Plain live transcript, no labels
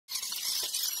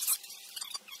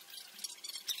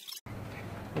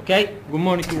Okay, good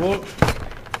morning to all.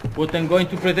 What I'm going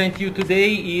to present you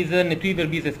today is a Netweaver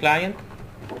Business Client.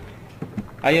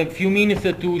 I have a few minutes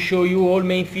to show you all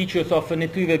main features of a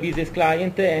Netweaver Business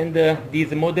Client and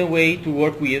this modern way to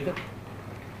work with.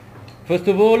 First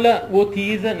of all, what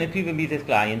is a Netweaver Business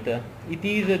Client? It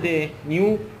is the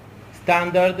new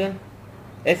standard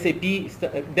SAP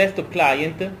desktop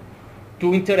client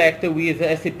to interact with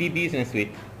SAP Business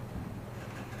Suite.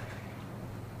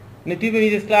 Netweaver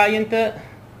Business Client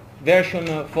version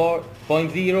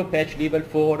 4.0 patch level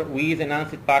 4 with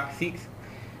enhanced pack 6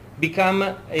 become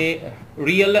a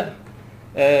real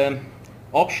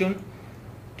option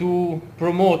to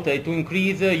promote, to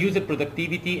increase user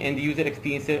productivity and user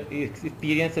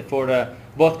experience for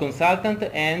both consultant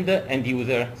and end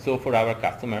user, so for our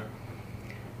customer.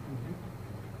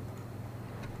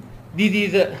 This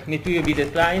is Netweaver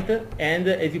Business Client, and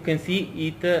as you can see,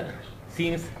 it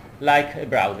seems like a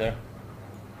browser.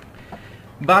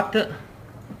 But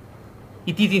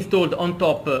it is installed on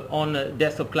top on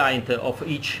desktop client of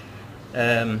each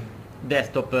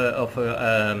desktop of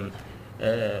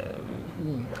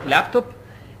laptop,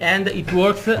 and it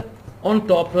works on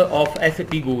top of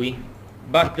SAP GUI.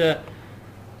 But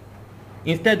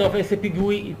instead of SAP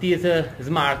GUI, it is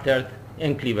smarter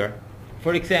and clever.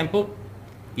 For example,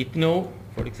 it knows,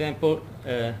 for example,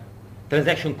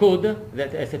 transaction code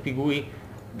that SAP GUI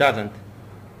doesn't.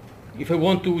 If I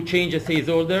want to change a sales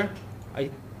order, I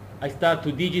start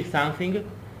to digit something,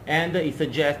 and it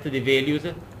suggests the values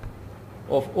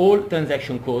of all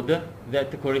transaction code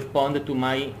that correspond to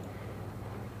my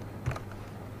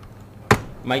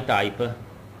type.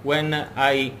 When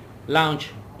I launch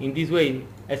in this way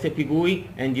SAP GUI,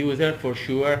 end user for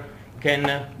sure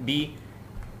can be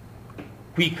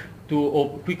quicker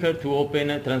to open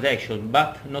a transaction,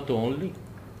 but not only.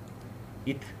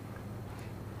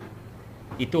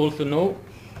 It also knows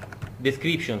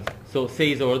descriptions, so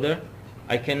sales order.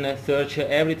 I can search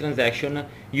every transaction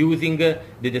using the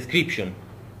description.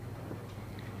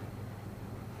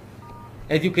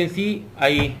 As you can see,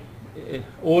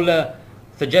 all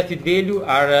suggested values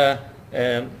are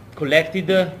collected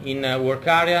in work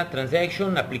area,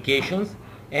 transaction, applications,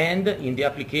 and in the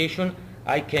application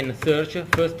I can search,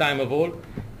 first time of all,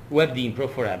 WebDimpro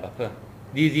for ABAP.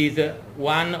 This is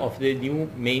one of the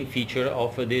new main features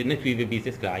of the Netweaver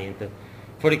Business Client.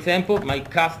 For example, my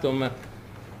custom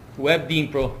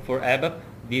WebDimpro for ABAP,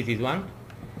 this is one,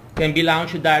 can be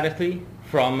launched directly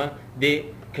from the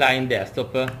client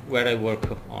desktop where I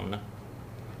work on.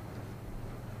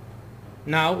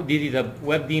 Now this is a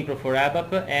WebDimpro for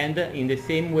ABAP, and in the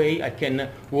same way I can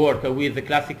work with the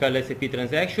classical SAP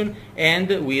transaction and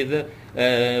with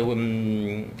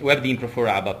WebDimpro for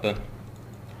ABAP.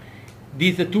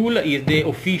 This tool is the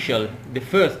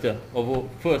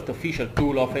first official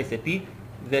tool of SAP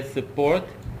that support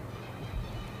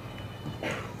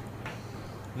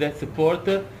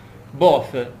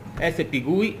both SAP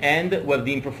GUI and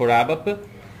WebDimpro for ABAP,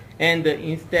 and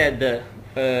instead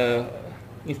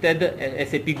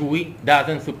SAP GUI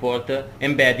doesn't support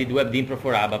embedded WebDimpro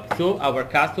for ABAP. So our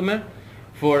customer,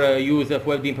 for use of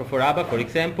WebDimpro for ABAP, for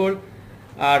example,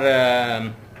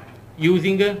 are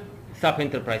using SAP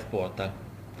Enterprise Portal,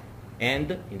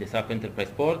 and in the SAP Enterprise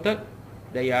Portal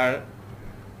they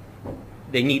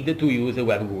need to use a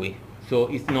Web GUI, so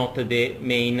it's not the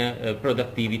main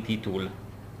productivity tool.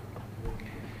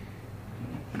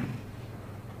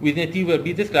 With Netweaver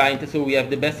Business Client, so we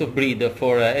have the best of breed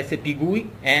for SAP GUI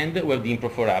and WebDimpro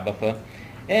for ABAP,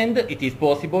 and it is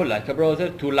possible, like a browser,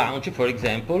 to launch, for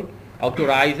example,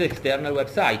 authorized external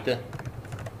website.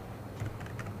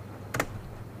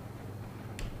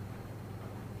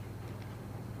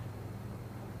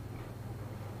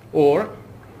 Or,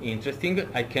 interesting,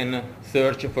 I can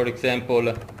search, for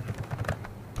example,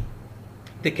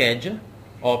 the edge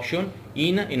option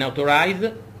in an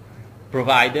authorized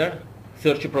provider,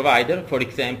 search provider. For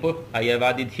example, I have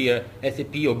added here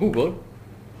SAP or Google,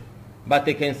 but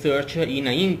I can search in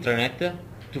an intranet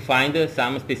to find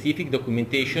some specific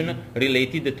documentation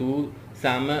related to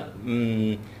some of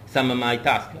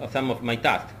my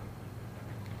tasks.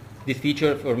 These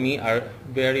features for me are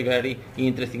very, very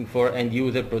interesting for end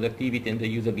user productivity and the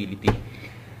usability.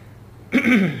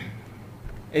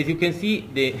 As you can see,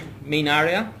 the main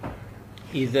area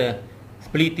is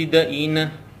split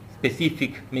in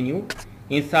specific menu.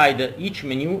 Inside each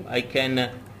menu I can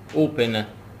open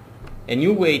a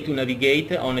new way to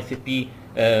navigate on SAP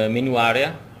menu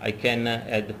area. I can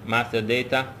add master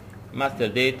data,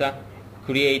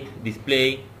 create,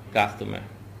 display, customer,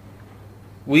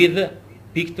 with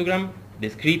pictogram,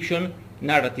 description,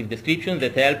 narrative description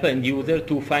that help end user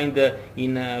to find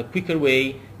in a quicker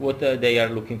way what they are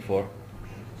looking for.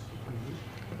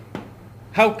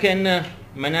 How can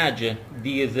manage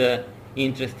this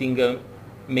interesting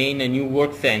main new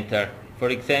work center? For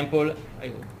example,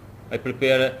 I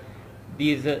prepare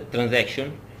this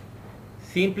transaction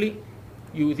simply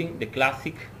using the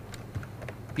classic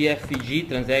PFCG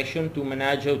transaction to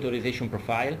manage authorization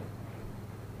profile.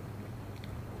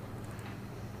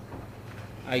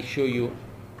 I show you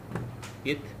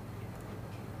it.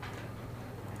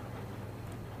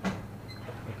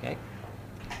 Okay.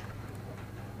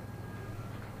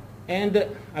 And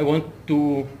I want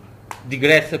to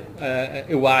digress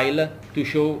a while to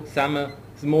show some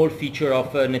small feature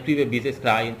of Netweaver Business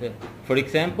Client. For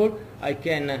example, I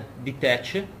can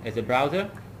detach as a browser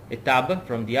a tab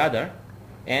from the other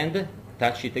and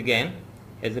touch it again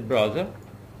as a browser.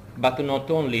 But not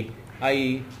only,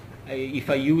 if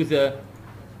I use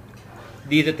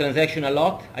this transaction a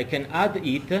lot, I can add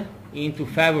it into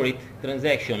favorite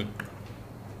transaction.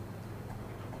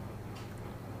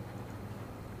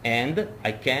 And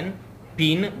I can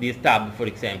pin this tab, for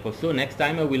example. So next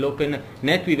time I will open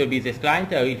Netweaver Business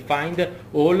Client, I will find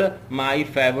all my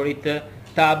favorite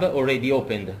tab already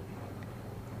opened.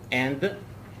 And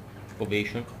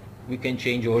ovation, we can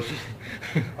change also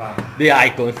the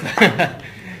icons.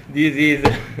 This is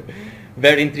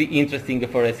very interesting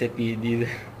for SAP,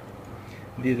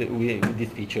 this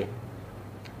feature.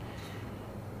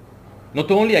 Not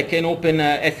only I can open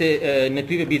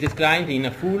Netweaver Business Client in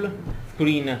a full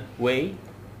screen way,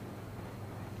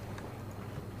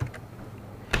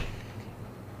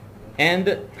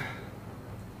 and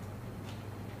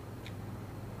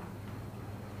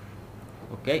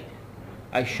okay,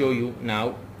 I show you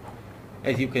now.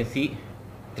 As you can see,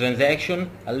 transaction,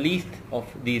 a list of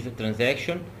these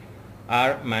transactions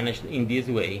are managed in this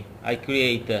way. I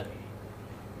create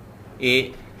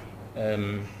a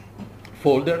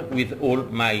folder with all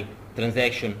my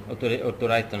transaction,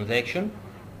 authorized transaction,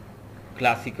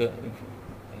 classic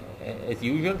as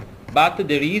usual, but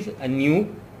there is a new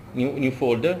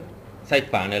folder, side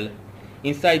panel.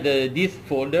 Inside this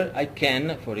folder I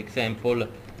can, for example,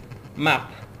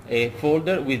 map a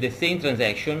folder with the same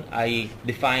transaction I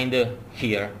defined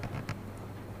here.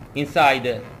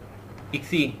 Inside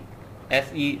XE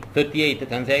SE38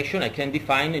 transaction I can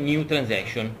define a new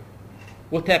transaction.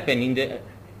 What happens in the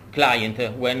client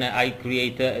when I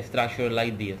create a structure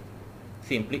like this?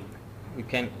 Simply we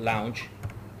can launch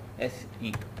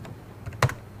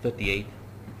SE38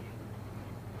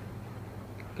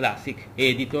 classic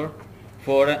editor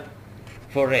for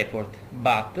report,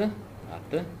 but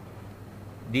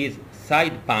this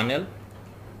side panel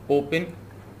open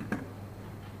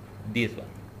this one.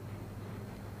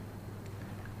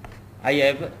 I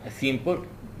have a simple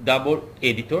double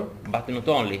editor, but not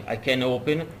only. I can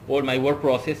open all my work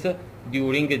process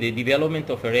during the development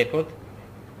of a report,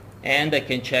 and I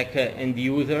can check end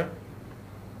user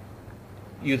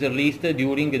list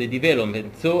during the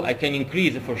development. So I can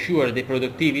increase for sure the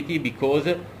productivity, because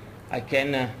I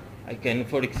can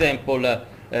for example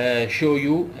show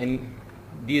you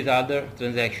this other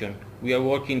transaction. We are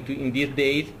working in these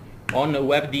days on a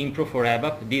web impro for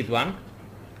ABAP, this one,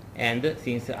 and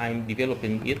since I'm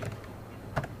developing it,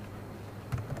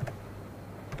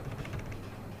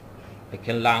 I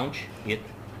can launch it,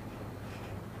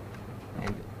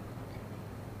 and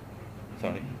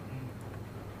sorry,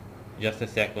 just a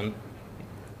second,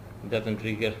 it doesn't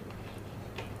trigger.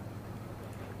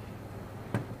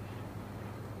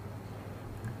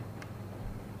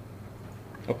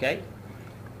 Okay,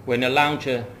 when I launch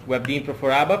Web Impro for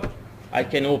ABAP, I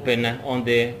can open on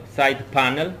the side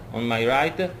panel on my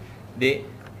right the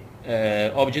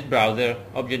object browser,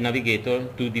 object navigator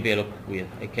to develop with.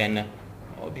 I can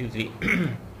obviously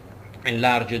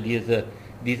enlarge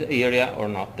this area or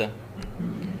not.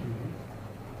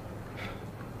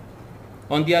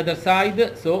 On the other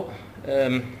side, so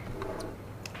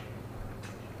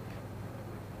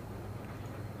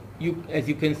as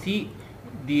you can see,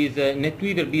 this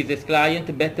Netweaver Business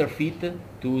Client better fit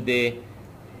to the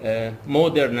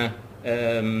modern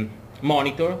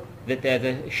monitor that has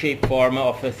a shape form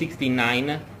of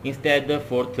 16:9 instead of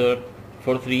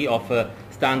 4:3 of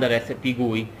standard SAP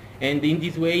GUI. And in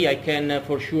this way I can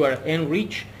for sure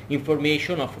enrich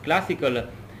information of classical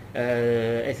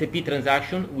SAP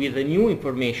transaction with new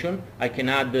information. I can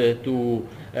add to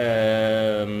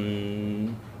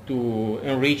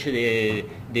enrich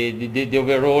the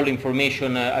overall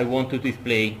information I want to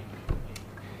display.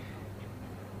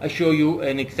 I show you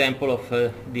an example of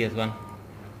this one.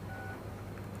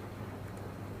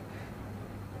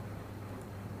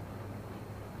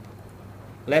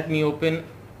 Let me open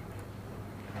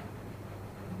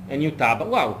a new tab.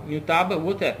 Wow, new tab,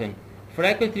 what happened?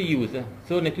 frequently used.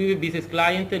 So NetWeaver Business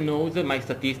Client knows my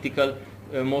statistical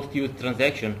most used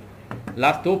transaction,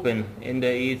 last open, and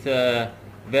it's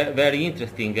very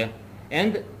interesting,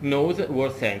 and knows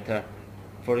Work Center.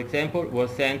 For example, Work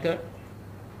Center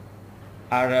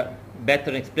are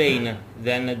better explained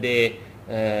than the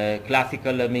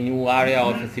classical menu area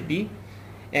of SAP,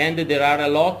 and there are a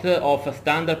lot of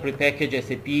standard prepackaged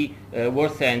SAP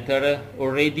Work Center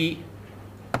already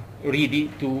ready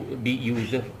to be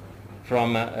used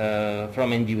from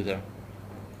end user.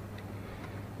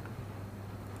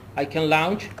 I can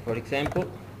launch, for example,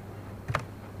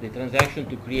 the transaction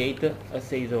to create a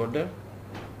sales order.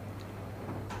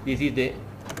 This is the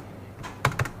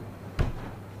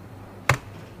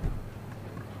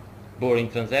boring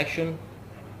transaction,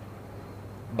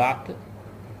 but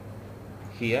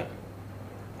here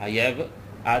I have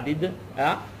added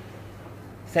a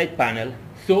side panel.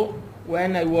 So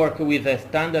when I work with a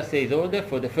standard sales order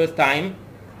for the first time,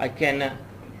 I can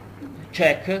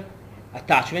check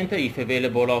attachment if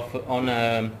available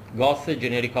on GOS,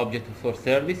 generic object for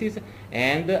services,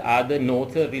 and add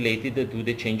notes related to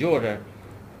the change order.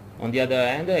 On the other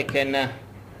hand, I can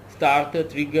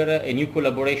trigger a new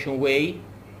collaboration way,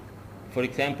 for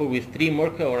example with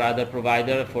Streamwork or other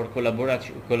provider for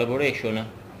collaboration.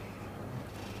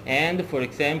 And for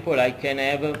example, I can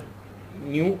have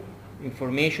new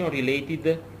information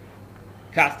related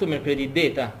customer credit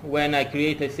data. When I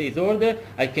create a sales order,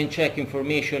 I can check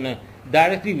information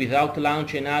directly without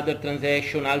launching another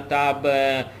transaction, alt tab,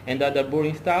 and other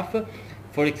boring stuff.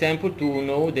 For example, to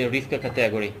know the risk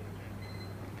category.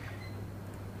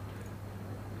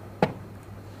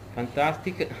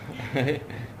 Fantastic.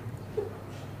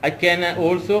 I can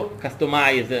also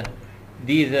customize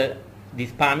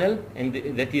this panel, and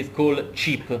that is called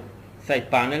CHIP,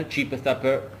 side panel. CHIP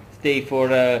stay for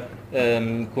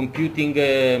computing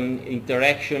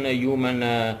interaction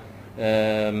human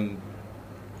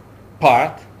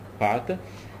part,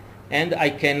 and I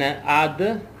can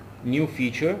add new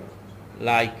feature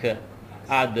like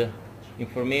add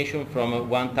information from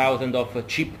 1000 of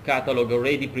CHIP catalog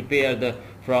already prepared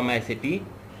from SAP.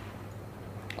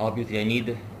 Obviously I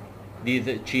need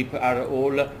these CHIP are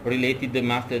all related to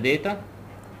master data.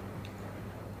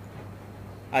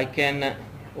 I can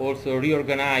also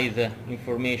reorganize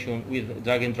information with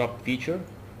drag and drop feature.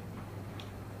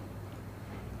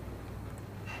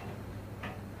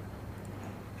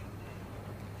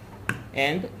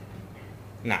 And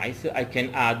nice, I can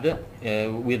add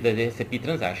with the SAP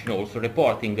transaction also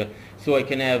reporting. So I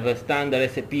can have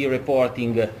standard SAP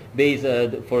reporting based,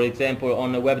 for example,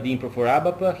 on WebDimpro for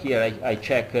ABAP. Here I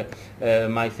check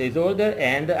my sales order,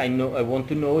 and I want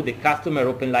to know the customer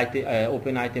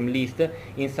open item list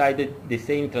inside the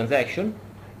same transaction.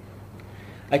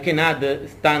 I can add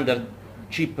standard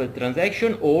CHIP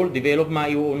transaction or develop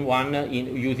my own one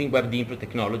using WebDimpro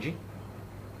technology.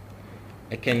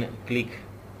 I can click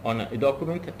on a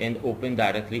document and open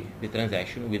directly the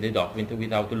transaction with the document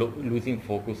without losing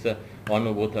focus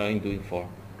on what I'm doing for.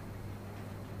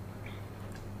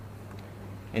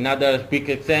 Another quick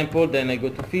example, then I go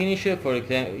to finish. For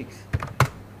example,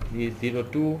 this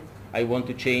 02, I want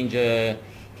to change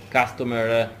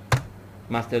customer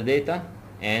master data,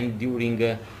 and during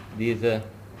this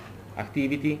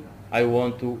activity I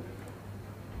want to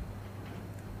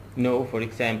know, for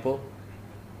example,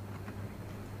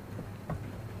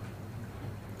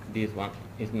 this one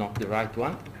is not the right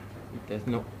one, it has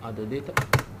no other data.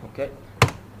 Okay.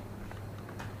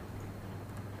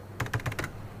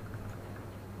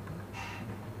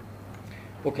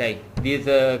 Okay, this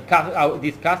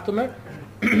customer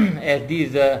has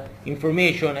this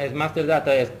information as master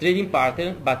data as trading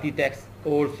partner, but it acts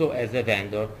also as a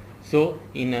vendor. So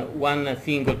in one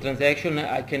single transaction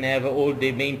I can have all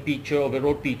the main picture,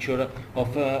 overall picture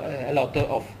of a lot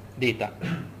of data.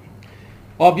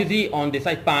 Obviously, on the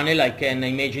side panel, I can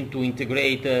imagine to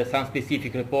integrate some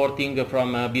specific reporting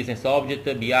from business object,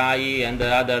 BI, and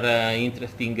other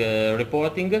interesting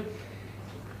reporting.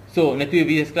 So, NetWeaver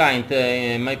Business Client,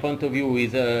 in my point of view,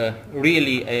 is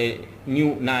really a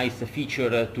new, nice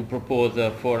feature to propose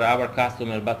for our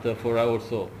customer, but for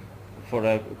also for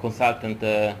a consultant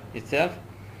itself.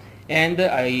 And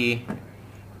I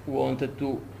wanted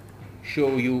to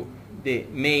show you the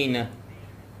main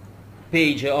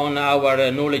page on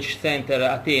our knowledge center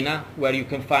Athena, where you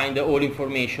can find all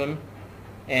information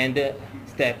and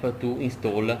step to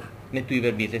install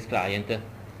NetWeaver Business Client.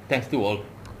 Thanks to all.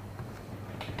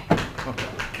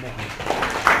 Okay.